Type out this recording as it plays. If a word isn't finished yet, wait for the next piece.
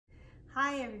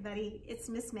Hi everybody, it's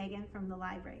Miss Meghan from the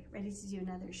library, ready to do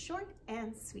another short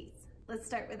and sweet. Let's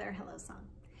start with our hello song.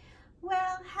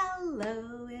 Well,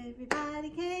 hello everybody,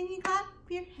 can you clap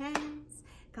your hands?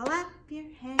 Clap your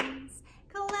hands,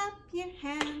 clap your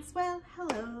hands. Well,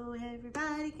 hello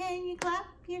everybody, can you clap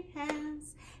your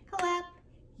hands? Clap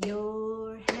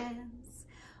your hands.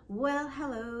 Well,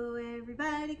 hello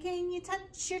everybody, can you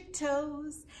touch your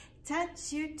toes?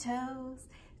 Touch your toes.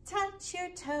 Touch your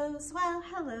toes. Well,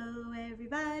 hello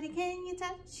everybody, can you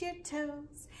touch your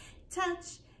toes?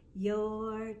 Touch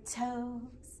your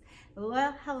toes.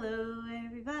 Well, hello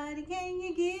everybody, can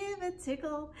you give a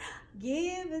tickle?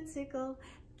 Give a tickle,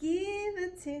 give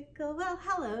a tickle. Well,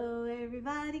 hello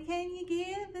everybody, can you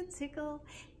give a tickle?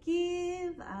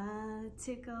 Give a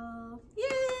tickle.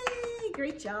 Yay,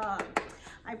 great job.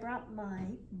 I brought my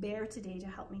bear today to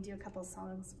help me do a couple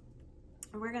songs.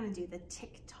 We're gonna do the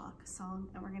tick-tock song,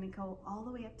 and we're gonna go all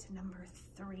the way up to number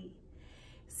 3.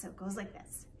 So it goes like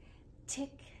this.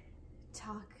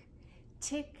 Tick-tock,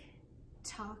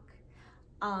 tick-tock,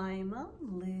 I'm a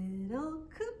little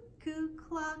cuckoo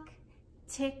clock.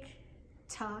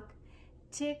 Tick-tock,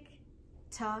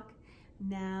 tick-tock,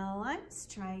 now I'm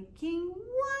striking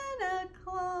 1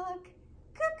 o'clock.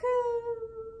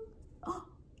 Cuckoo! Oh,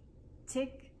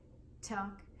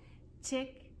 tick-tock,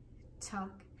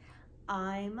 tick-tock,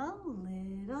 I'm a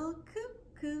little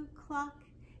cuckoo clock.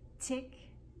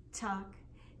 Tick-tock,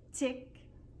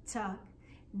 tick-tock,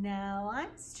 now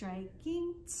I'm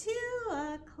striking 2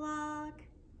 o'clock.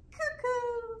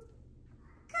 Cuckoo,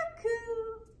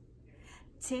 cuckoo.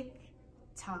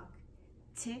 Tick-tock,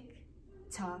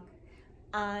 tick-tock,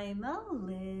 I'm a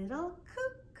little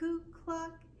cuckoo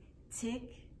clock.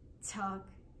 Tick-tock,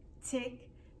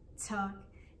 tick-tock,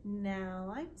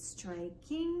 now I'm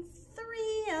striking 3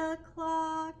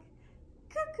 o'clock.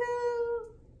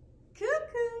 Cuckoo,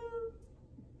 cuckoo,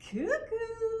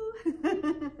 cuckoo.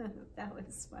 That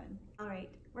was fun. All right,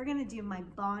 we're gonna do my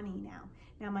Bonnie now.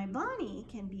 Now my Bonnie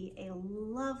can be a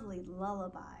lovely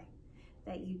lullaby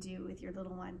that you do with your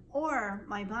little one, or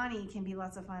my Bonnie can be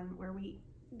lots of fun where we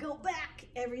go back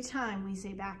every time we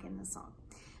say back in the song.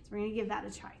 So we're gonna give that a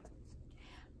try.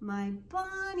 My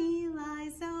Bonnie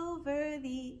lies over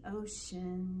the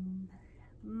ocean.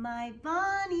 My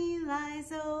Bonnie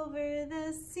lies over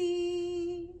the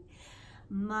sea.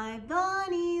 My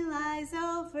Bonnie lies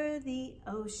over the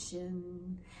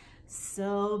ocean.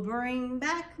 So bring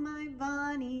back my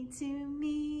Bonnie to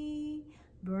me.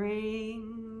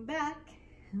 Bring back,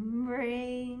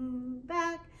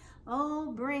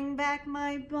 oh, bring back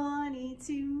my Bonnie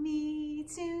to me,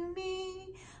 to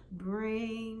me.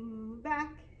 Bring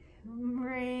back,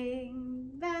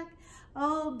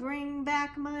 oh, bring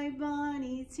back my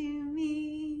Bonnie to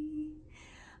me.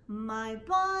 My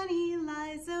Bonnie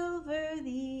lies over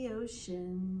the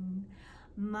ocean.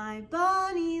 My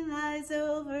Bonnie lies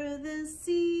over the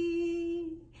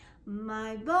sea.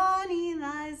 My Bonnie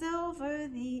lies over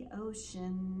the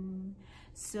ocean.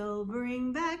 So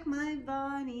bring back my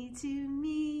Bonnie to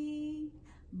me.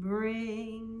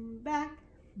 Bring back,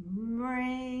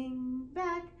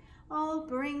 oh,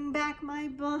 bring back my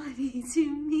Bonnie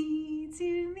to me,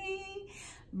 to me.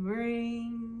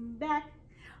 Bring back,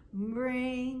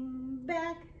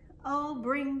 oh,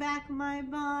 bring back my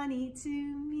Bonnie to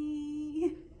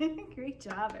me. Great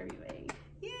job, everybody.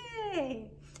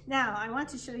 Yay! Now, I want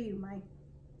to show you my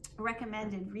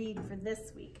recommended read for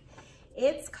this week.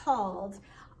 It's called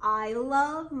I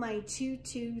Love My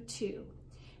Tutu Too.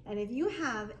 And if you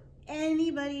have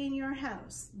anybody in your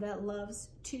house that loves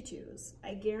tutus,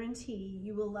 I guarantee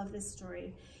you will love this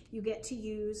story. You get to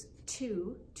use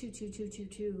tutu,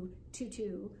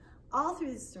 all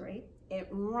through the story. It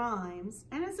rhymes,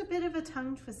 and it's a bit of a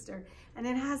tongue twister, and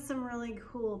it has some really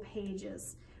cool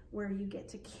pages where you get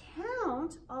to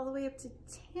count all the way up to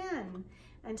 10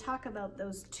 and talk about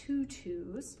those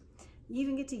tutus. You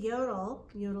even get to yodel,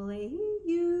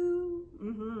 yodel-a-you.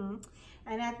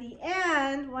 And at the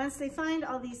end, once they find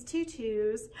all these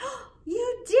tutus,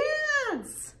 you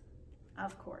dance,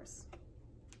 of course.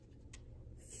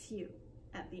 Phew,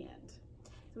 at the end.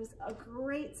 It was a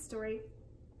great story.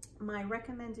 My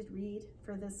recommended read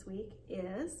for this week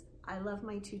is I Love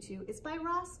My Tutu. It's by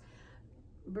Ross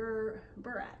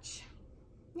Burach.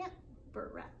 Yeah,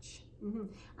 Burach.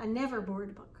 A never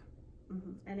bored book.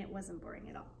 And it wasn't boring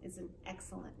at all. It's an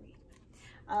excellent read.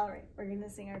 All right, we're gonna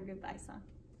sing our goodbye song.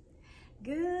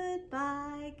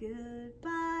 Goodbye,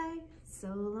 goodbye, so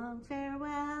long,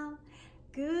 farewell.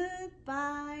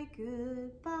 Goodbye,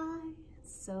 goodbye,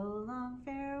 so long,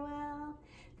 farewell.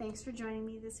 Thanks for joining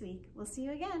me this week. We'll see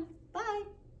you again. Bye.